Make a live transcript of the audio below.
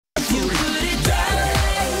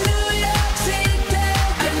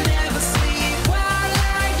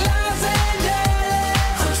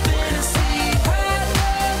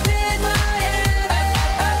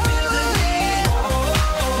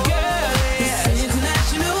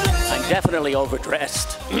Definitely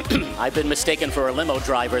overdressed. I've been mistaken for a limo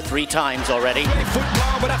driver 3 times already.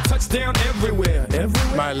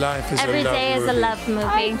 My life is Every day is a love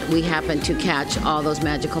movie. We happen to catch all those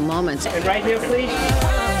magical moments. And right here, please.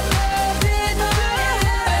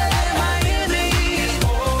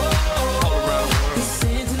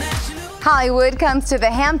 Hollywood comes to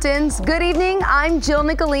the Hamptons. Good evening, I'm Jill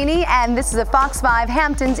Nicolini, and this is a Fox 5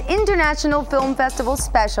 Hamptons International Film Festival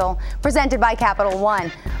special presented by Capital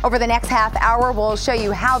One. Over the next half hour, we'll show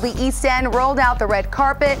you how the East End rolled out the red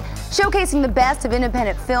carpet, showcasing the best of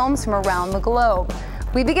independent films from around the globe.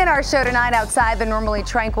 We begin our show tonight outside the normally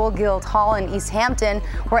tranquil Guild Hall in East Hampton,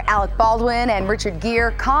 where Alec Baldwin and Richard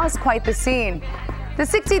Gere caused quite the scene. The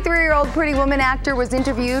 63-year-old Pretty Woman actor was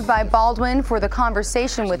interviewed by Baldwin for the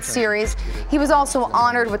Conversation With series. He was also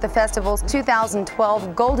honored with the festival's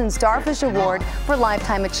 2012 Golden Starfish Award for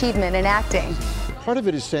Lifetime Achievement in Acting. Part of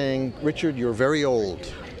it is saying, Richard, you're very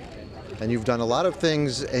old, and you've done a lot of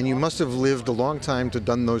things, and you must have lived a long time to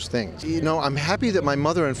done those things. You know, I'm happy that my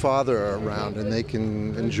mother and father are around, and they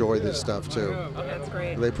can enjoy this stuff, too. That's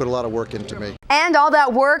great. They put a lot of work into me. And all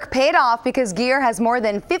that work paid off because Gere has more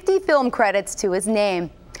than 50 film credits to his name.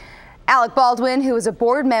 Alec Baldwin, who is a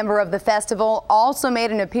board member of the festival, also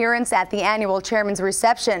made an appearance at the annual chairman's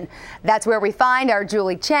reception. That's where we find our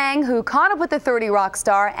Julie Chang, who caught up with the 30 Rock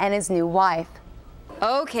star and his new wife.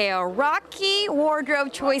 Okay, a rocky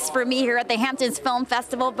wardrobe choice for me here at the Hamptons Film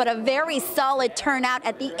Festival, but a very solid turnout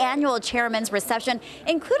at the annual chairman's reception,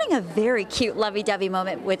 including a very cute lovey-dovey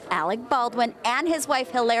moment with Alec Baldwin and his wife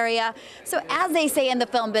Hilaria. So as they say in the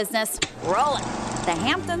film business, roll it. The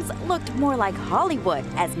Hamptons looked more like Hollywood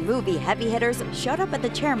as movie heavy hitters showed up at the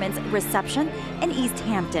chairman's reception in East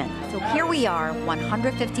Hampton. So here we are,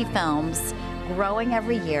 150 films, growing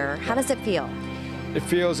every year. How does it feel? It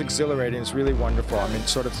feels exhilarating. It's really wonderful. I mean,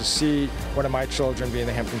 sort of to see one of my children be in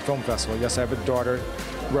the Hampton Film Festival. Yes, I have a daughter,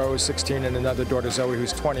 Rose, 16, and another daughter, Zoe,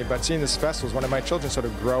 who's 20. But seeing this festival is one of my children sort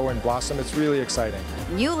of grow and blossom. It's really exciting.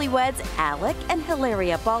 Newlyweds Alec and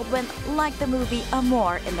Hilaria Baldwin like the movie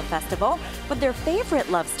Amour in the festival, but their favorite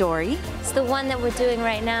love story. It's the one that we're doing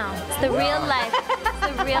right now. It's the real life.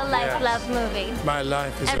 It's the real life love movie. My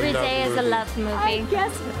life is Every day is a love movie. I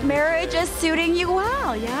guess marriage is suiting you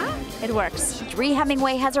well, yeah? It works. Dree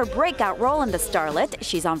Hemingway has her breakout role in The Starlet.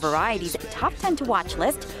 She's on Variety's Top 10 to Watch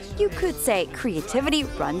list. You could say creativity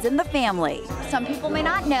runs in the family. Some people may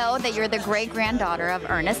not know that you're the great-granddaughter of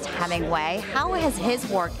Ernest Hemingway. How has his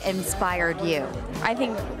work inspired you? I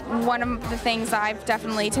think one of the things I've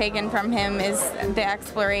definitely taken from him is the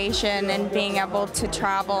exploration and being able to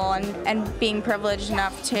travel and being privileged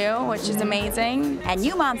enough too, which is amazing. And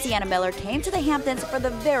new mom Sienna Miller came to the Hamptons for the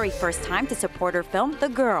very first time to support her film, The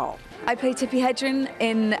Girl. I play Tippi Hedren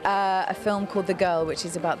in a film called The Girl, which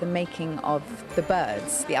is about the making of The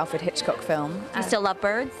Birds, the Alfred Hitchcock film. Do you still love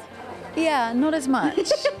birds? Yeah, not as much.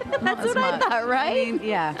 That's what I thought, right? I mean,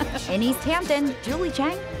 yeah. In East Hampton, Julie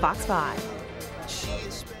Chang, Fox 5.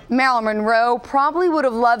 Marilyn Monroe probably would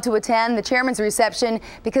have loved to attend the chairman's reception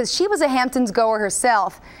because she was a Hamptons goer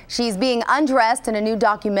herself. She's being undressed in a new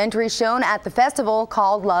documentary shown at the festival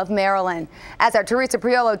called Love Marilyn. As our Teresa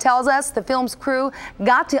Priolo tells us, the film's crew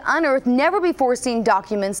got to unearth never-before-seen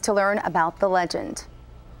documents to learn about the legend.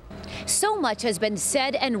 So much has been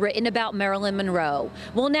said and written about Marilyn Monroe.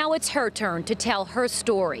 Well, now it's her turn to tell her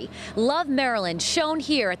story. Love Marilyn, shown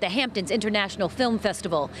here at the Hamptons International Film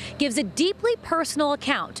Festival, gives a deeply personal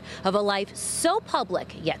account of a life so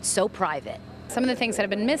public yet so private. Some of the things that have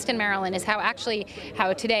been missed in Marilyn is how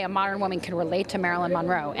today a modern woman can relate to Marilyn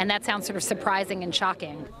Monroe, and that sounds sort of surprising and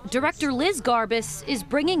shocking. Director Liz Garbus is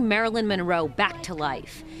bringing Marilyn Monroe back to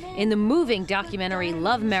life. In the moving documentary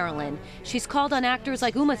Love Marilyn, she's called on actors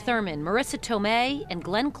like Uma Thurman, Marissa Tomei, and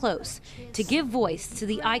Glenn Close to give voice to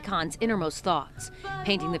the icon's innermost thoughts,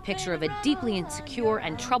 painting the picture of a deeply insecure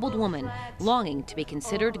and troubled woman longing to be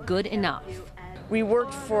considered good enough. We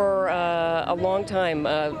worked for a long time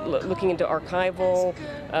looking into archival,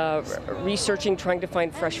 researching, trying to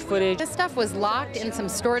find fresh footage. This stuff was locked in some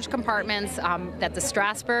storage compartments that the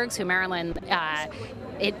Strasbergs, who Marilyn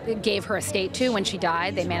it gave her estate to when she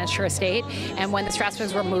died. They managed her estate, and when the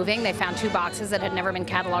Strasbergs were moving, they found 2 boxes that had never been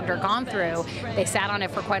cataloged or gone through. They sat on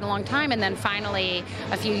it for quite a long time, and then finally,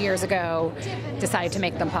 a few years ago, decided to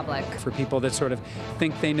make them public. For people that sort of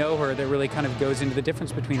think they know her, that really kind of goes into the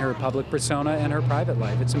difference between her public persona and her private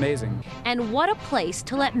life. It's amazing. And what a place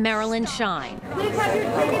to let Marilyn shine. Please have your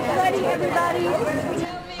tickets ready, everybody.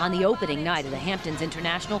 On the opening night of the Hamptons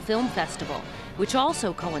International Film Festival, which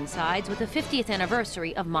also coincides with the 50th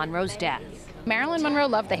anniversary of Monroe's death. Marilyn Monroe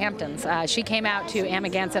loved the Hamptons. She came out to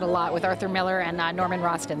Amagansett a lot with Arthur Miller and Norman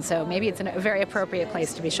Roston, so maybe it's a very appropriate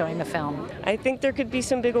place to be showing the film. I think there could be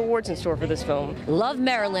some big awards in store for this film. Love,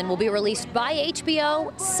 Marilyn will be released by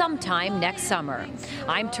HBO sometime next summer.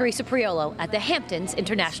 I'm Teresa Priolo at the Hamptons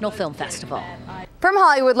International Film Festival. From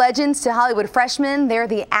Hollywood legends to Hollywood freshmen, they're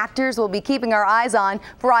the actors we'll be keeping our eyes on.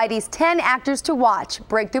 Variety's 10 Actors to Watch,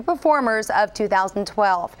 Breakthrough Performers of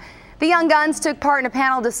 2012. The Young Guns took part in a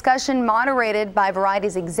panel discussion moderated by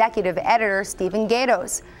Variety's executive editor, Stephen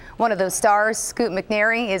Gatos. One of those stars, Scoot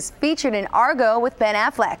McNairy, is featured in Argo with Ben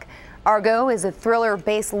Affleck. Argo is a thriller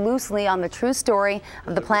based loosely on the true story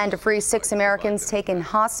of the plan to free 6 Americans taken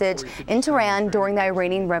hostage in Tehran during the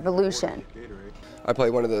Iranian Revolution. I play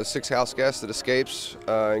one of the 6 house guests that escapes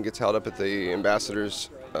and gets held up at the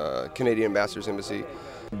Canadian ambassador's embassy.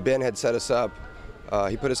 Ben had set us up.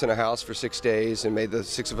 He put us in a house for 6 days and made the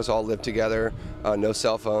 6 of us all live together, no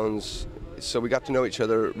cell phones, so we got to know each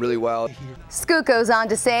other really well. Scoot goes on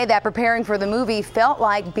to say that preparing for the movie felt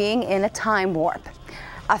like being in a time warp.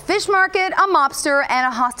 A fish market, a mobster, and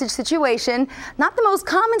a hostage situation. Not the most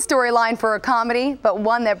common storyline for a comedy, but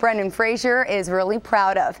one that Brendan Fraser is really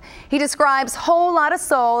proud of. He describes Whole Lotta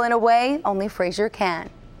Soul in a way only Fraser can.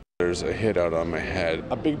 There's a hit out on my head.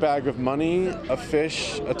 A big bag of money, a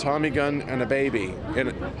fish, a Tommy gun, and a baby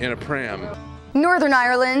in a pram. Northern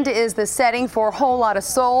Ireland is the setting for Whole Lotta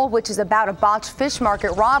Soul, which is about a botched fish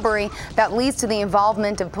market robbery that leads to the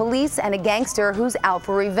involvement of police and a gangster who's out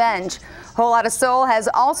for revenge. Whole Lotta Soul has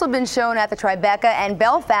also been shown at the Tribeca and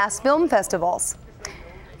Belfast film festivals.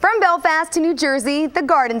 From Belfast to New Jersey, the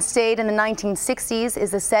Garden State in the 1960s is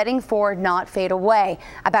the setting for Not Fade Away,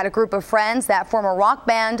 about a group of friends that form a rock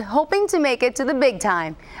band hoping to make it to the big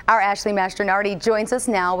time. Our Ashley Mastronardi joins us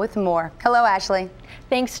now with more. Hello, Ashley.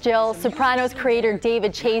 Thanks, Jill. Sopranos creator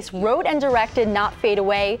David Chase wrote and directed Not Fade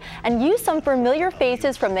Away and used some familiar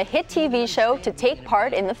faces from the hit TV show to take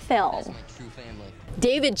part in the film.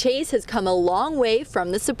 David Chase has come a long way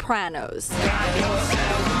from The Sopranos.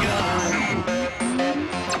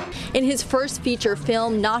 In his first feature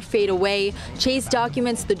film, Not Fade Away, Chase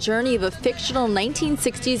documents the journey of a fictional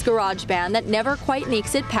 1960s garage band that never quite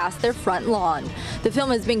makes it past their front lawn. The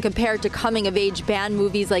film has been compared to coming-of-age band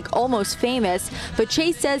movies like Almost Famous, but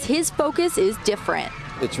Chase says his focus is different.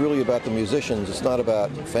 It's really about the musicians. It's not about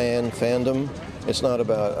fandom. It's not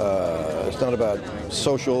about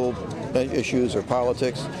social issues or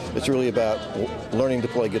politics. It's really about learning to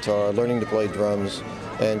play guitar, learning to play drums,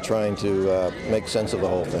 and trying to make sense of the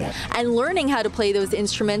whole thing. And learning how to play those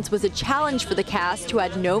instruments was a challenge for the cast who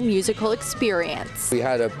had no musical experience. We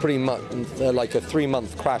had a pretty much like a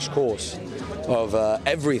 3-month crash course of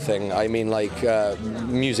everything. I mean, like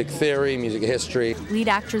music theory, music history. Lead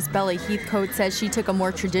actress Bella Heathcote says she took a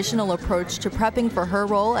more traditional approach to prepping for her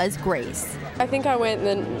role as Grace. I think I went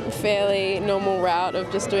the fairly normal route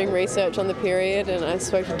of just doing research on the period, and I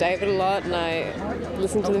spoke to David a lot and I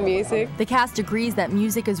listened to the music. The cast agrees that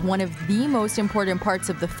music is one of the most important parts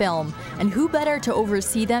of the film, and who better to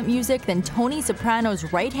oversee that music than Tony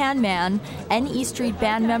Soprano's right-hand man and E Street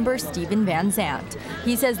Band member Steven Van Zandt.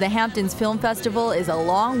 He says the Hamptons Film Festival is a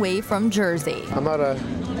long way from Jersey. I'm not a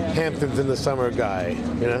Hamptons in the summer guy,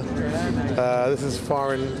 you know. This is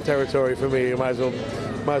foreign territory for me. You might as well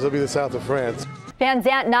be the south of France. Van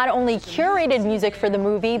Zandt not only curated music for the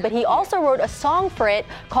movie, but he also wrote a song for it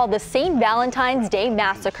called the St. Valentine's Day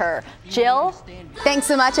Massacre. Jill? Thanks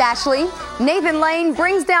so much, Ashley. Nathan Lane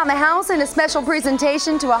brings down the house in a special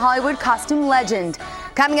presentation to a Hollywood costume legend.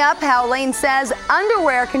 Coming up, how Lane says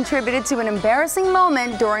underwear contributed to an embarrassing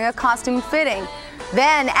moment during a costume fitting.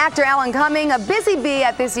 Then, actor Alan Cumming, a busy bee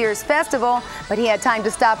at this year's festival, but he had time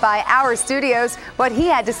to stop by our studios, what he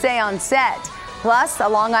had to say on set. Plus, a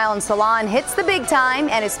Long Island salon hits the big time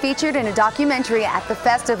and is featured in a documentary at the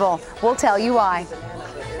festival. We'll tell you why.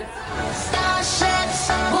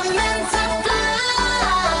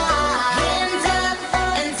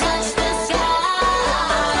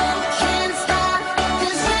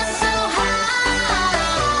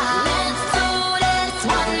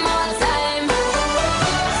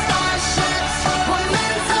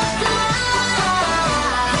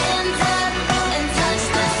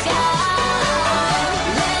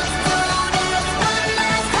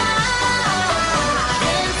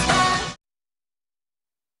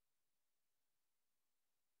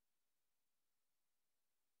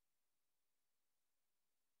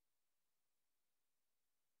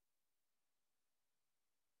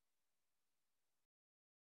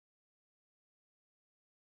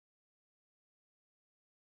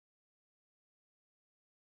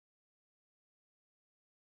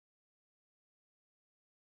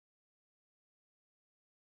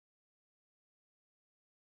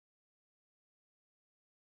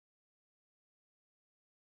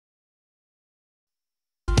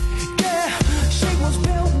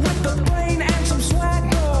 little brain and some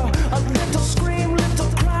swagger. A little scream, little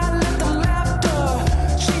cry, little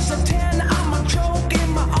laughter. She's a 10, I'm a joke in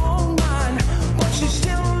my own mind, but she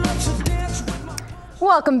still loves to dance with my...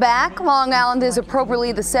 Welcome back. Long Island is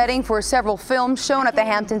appropriately the setting for several films shown at the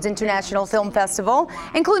Hamptons International Film Festival,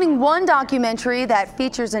 including one documentary that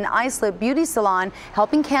features an Islip beauty salon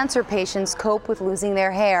helping cancer patients cope with losing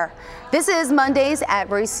their hair. This is Mondays at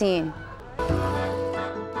Racine.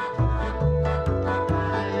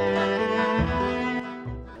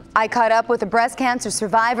 I caught up with a breast cancer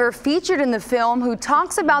survivor featured in the film who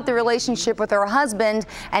talks about the relationship with her husband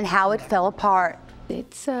and how it fell apart.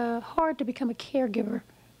 It's hard to become a caregiver,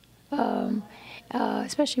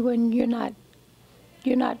 especially when you're not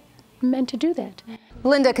meant to do that.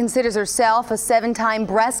 Linda considers herself a 7-time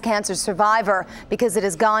breast cancer survivor because it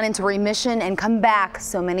has gone into remission and come back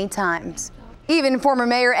so many times. Even former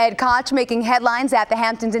Mayor Ed Koch making headlines at the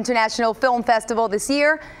Hamptons International Film Festival this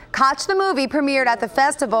year. Koch the movie premiered at the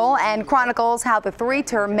festival and chronicles how the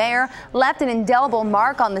 3-term mayor left an indelible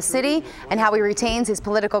mark on the city and how he retains his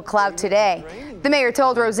political clout today. The mayor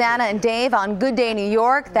told Rosanna and Dave on Good Day New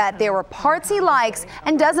York that there were parts he likes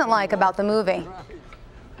and doesn't like about the movie.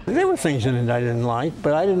 There were things in it I didn't like,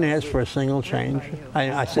 but I didn't ask for a single change.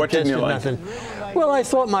 I suggested nothing. Well, I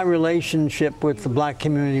thought my relationship with the black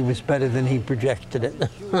community was better than he projected it.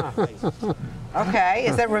 Okay,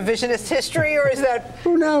 is that revisionist history or is that...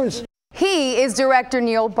 Who knows? He is director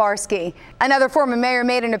Neil Barsky. Another former mayor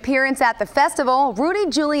made an appearance at the festival, Rudy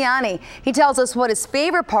Giuliani. He tells us what his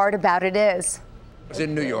favorite part about it is. It's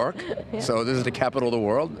in New York, so this is the capital of the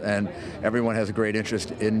world, and everyone has a great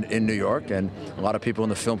interest in New York, and a lot of people in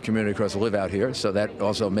the film community, of course, live out here, so that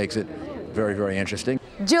also makes it very, very interesting.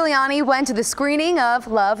 Giuliani went to the screening of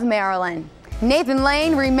Love, Marilyn. Nathan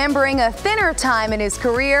Lane remembering a thinner time in his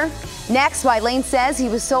career. Next, why Lane says he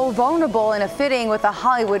was so vulnerable in a fitting with a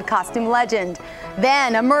Hollywood costume legend.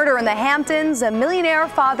 Then, a murder in the Hamptons, a millionaire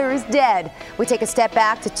father is dead. We take a step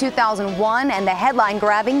back to 2001 and the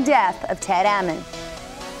headline-grabbing death of Ted Ammon.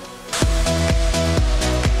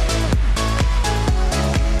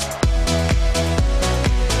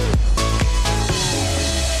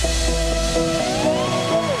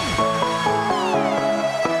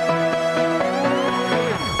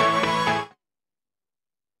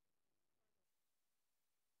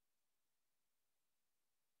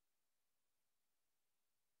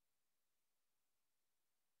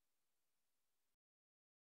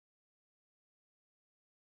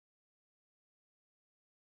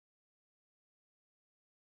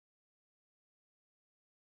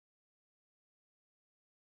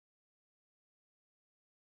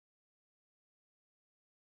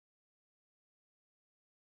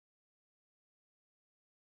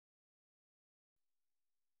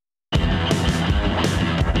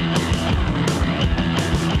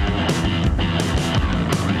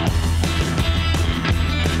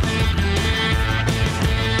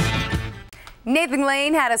 Nathan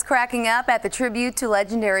Lane had us cracking up at the tribute to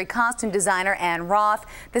legendary costume designer Ann Roth.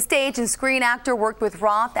 The stage and screen actor worked with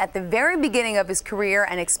Roth at the very beginning of his career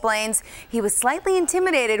and explains he was slightly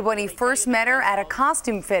intimidated when he first met her at a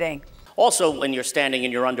costume fitting. Also, when you're standing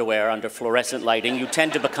in your underwear under fluorescent lighting, you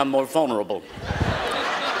tend to become more vulnerable.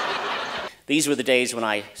 These were the days when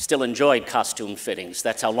I still enjoyed costume fittings.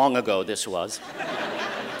 That's how long ago this was.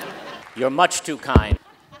 You're much too kind.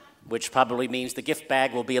 Which probably means the gift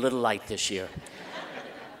bag will be a little light this year.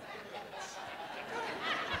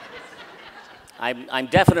 I'm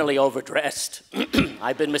definitely overdressed.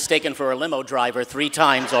 I've been mistaken for a limo driver 3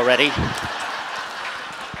 times already.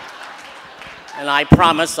 And I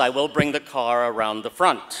promise I will bring the car around the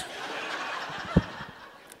front.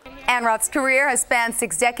 Ann Roth's career has spanned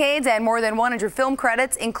 6 decades and more than 100 film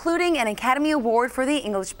credits, including an Academy Award for The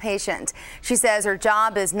English Patient. She says her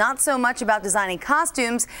job is not so much about designing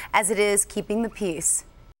costumes as it is keeping the peace.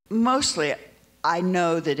 Mostly, I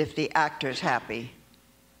know that if the actor's happy,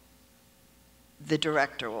 the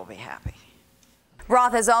director will be happy.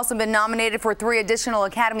 Roth has also been nominated for 3 additional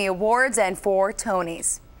Academy Awards and 4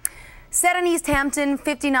 Tonys. Set in East Hampton,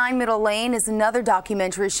 59 Middle Lane is another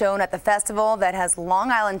documentary shown at the festival that has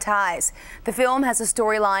Long Island ties. The film has a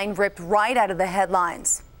storyline ripped right out of the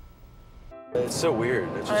headlines. It's so weird.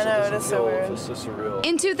 It's just, I know, it is so weird. It's so surreal.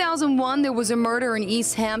 In 2001, there was a murder in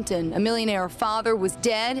East Hampton. A millionaire father was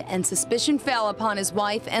dead, and suspicion fell upon his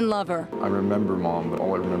wife and lover. I remember Mom, but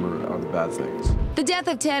all I remember are the bad things. The death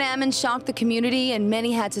of Ted Ammon shocked the community, and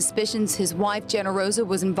many had suspicions his wife, Jenna Rosa,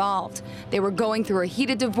 was involved. They were going through a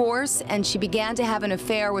heated divorce, and she began to have an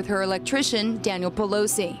affair with her electrician, Daniel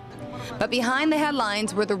Pelosi. But behind the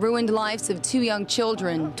headlines were the ruined lives of two young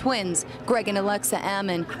children, twins, Greg and Alexa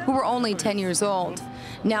Ammon, who were only 10 years old.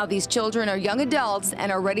 Now these children are young adults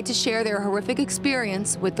and are ready to share their horrific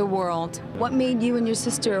experience with the world. What made you and your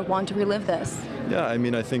sister want to relive this? Yeah, I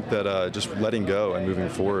mean, I think that just letting go and moving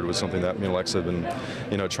forward was something that me and Alexa have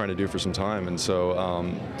been, trying to do for some time. And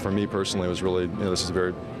so for me personally, it was really, this is a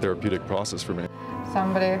very therapeutic process for me.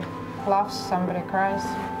 Somebody laughs, somebody cries.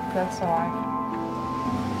 That's life.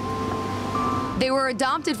 They were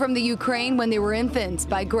adopted from the Ukraine when they were infants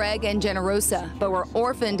by Greg and Generosa, but were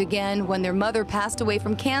orphaned again when their mother passed away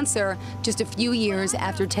from cancer just a few years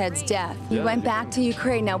after Ted's death. You went back to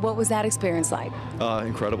Ukraine. Now, what was that experience like?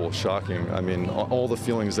 Incredible, shocking. I mean, all the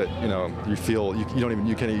feelings that you feel you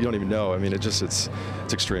don't even know. I mean, it's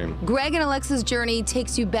extreme. Greg and Alexa's journey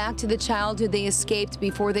takes you back to the childhood they escaped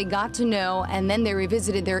before they got to know, and then they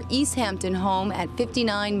revisited their East Hampton home at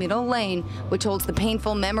 59 Middle Lane, which holds the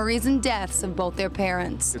painful memories and deaths of both their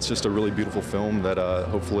parents. It's just a really beautiful film that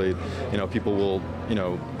hopefully, people will,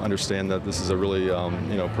 understand that this is a really,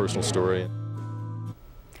 personal story.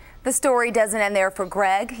 The story doesn't end there for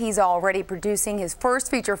Greg. He's already producing his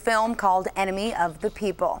first feature film called Enemy of the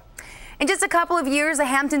People. In just a couple of years, the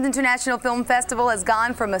Hamptons International Film Festival has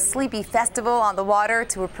gone from a sleepy festival on the water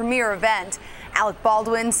to a premier event. Alec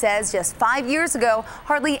Baldwin says just 5 years ago,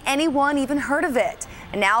 hardly anyone even heard of it.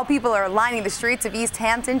 And now people are lining the streets of East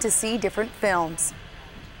Hampton to see different films.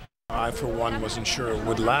 I, for one, wasn't sure it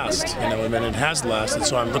would last, and it has lasted,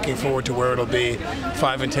 so I'm looking forward to where it'll be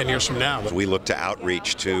 5 and 10 years from now. We look to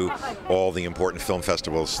outreach to all the important film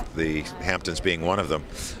festivals, the Hamptons being one of them,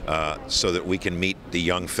 so that we can meet the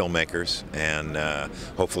young filmmakers, and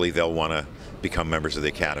hopefully they'll want to become members of the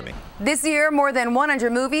Academy. This year, more than 100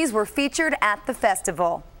 movies were featured at the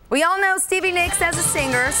festival. We all know Stevie Nicks as a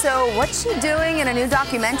singer, so what's she doing in a new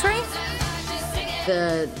documentary?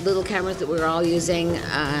 The little cameras that we were all using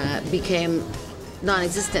became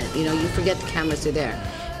non-existent. You forget the cameras are there.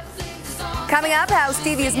 Coming up, how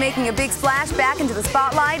Stevie is making a big splash back into the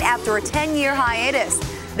spotlight after a 10-year hiatus.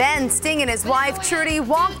 Then Sting and his wife Trudy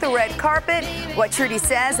walk the red carpet. What Trudy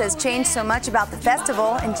says has changed so much about the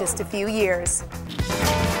festival in just a few years.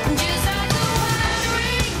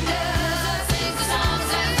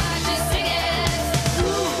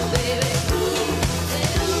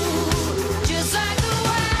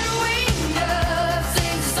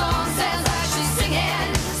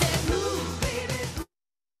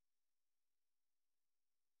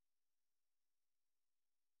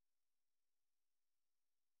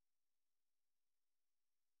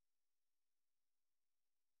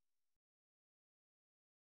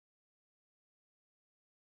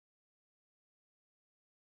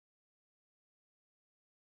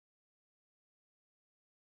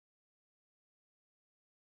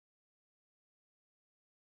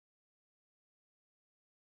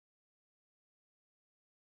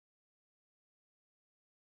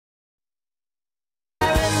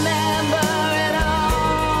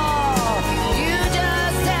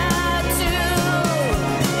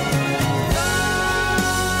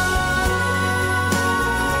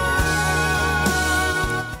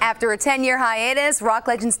 After a 10-year hiatus, rock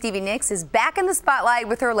legend Stevie Nicks is back in the spotlight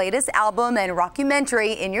with her latest album and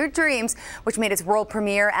rockumentary, In Your Dreams, which made its world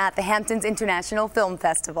premiere at the Hamptons International Film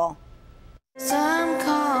Festival. Some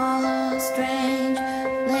call her strange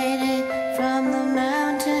lady from the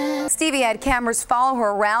mountains. Stevie had cameras follow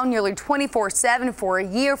her around nearly 24/7 for a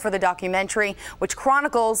year for the documentary, which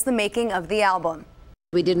chronicles the making of the album.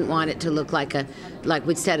 We didn't want it to look like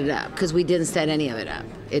we'd set it up, because we didn't set any of it up.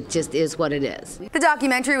 It just is what it is. The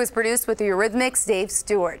documentary was produced with the Eurythmics' Dave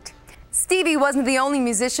Stewart. Stevie wasn't the only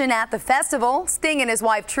musician at the festival. Sting and his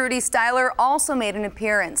wife Trudy Styler also made an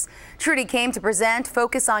appearance. Trudy came to present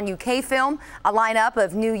Focus on UK Film, a lineup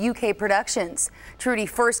of new UK productions. Trudy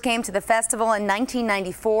first came to the festival in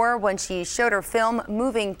 1994 when she showed her film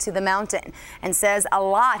Moving to the Mountain, and says a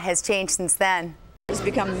lot has changed since then. It's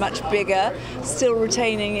become much bigger, still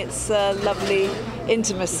retaining its lovely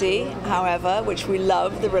intimacy, however, which we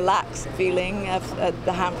love, the relaxed feeling of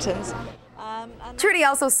the Hamptons. Trudy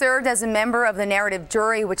also served as a member of the narrative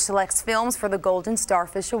jury, which selects films for the Golden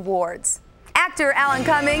Starfish Awards. Actor Alan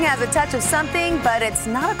Cumming has a touch of something, but it's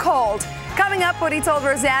not a cold. Coming up, what he told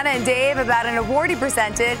Rosanna and Dave about an award he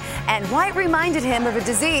presented and why it reminded him of a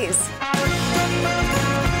disease.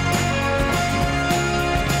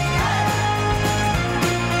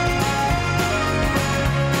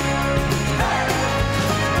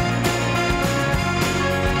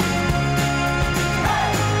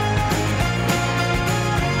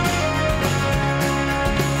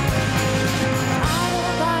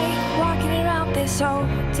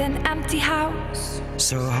 An empty house.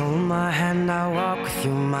 So hold my hand, I'll walk with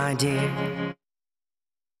you, my dear.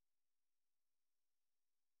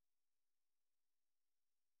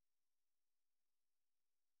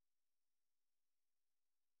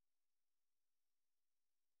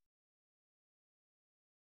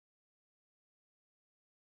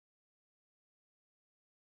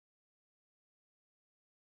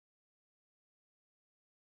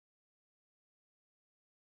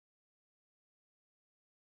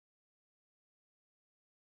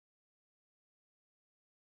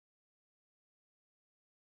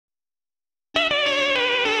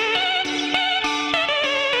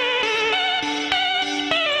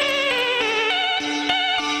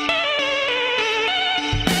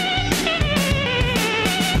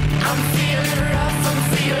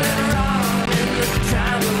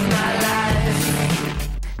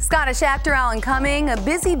 Scottish actor Alan Cumming, a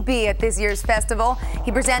busy bee at this year's festival.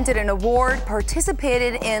 He presented an award,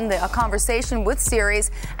 participated in a conversation with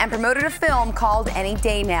series, and promoted a film called Any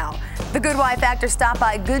Day Now. The Good Wife actor stopped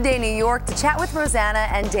by Good Day New York to chat with Rosanna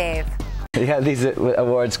and Dave. Yeah, these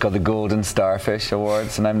awards called the Golden Starfish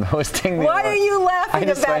Awards, and I'm hosting the Why award. are you laughing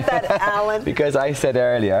about that, Alan? Because I said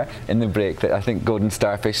earlier in the break that I think golden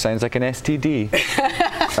starfish sounds like an STD.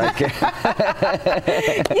 Yes,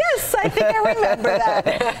 I think I remember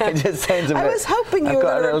that. It just sounds a bit. I was hoping you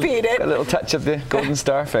would repeat it. A little touch of the golden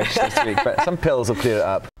starfish this week, but some pills will clear it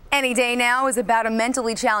up. Any Day Now is about a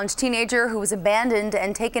mentally challenged teenager who was abandoned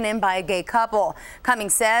and taken in by a gay couple. Cumming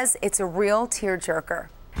says it's a real tearjerker.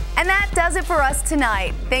 And that does it for us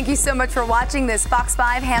tonight. Thank you so much for watching this Fox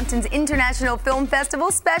 5 Hamptons International Film Festival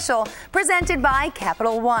special presented by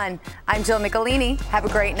Capital One. I'm Jill Nicolini. Have a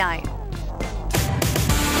great night.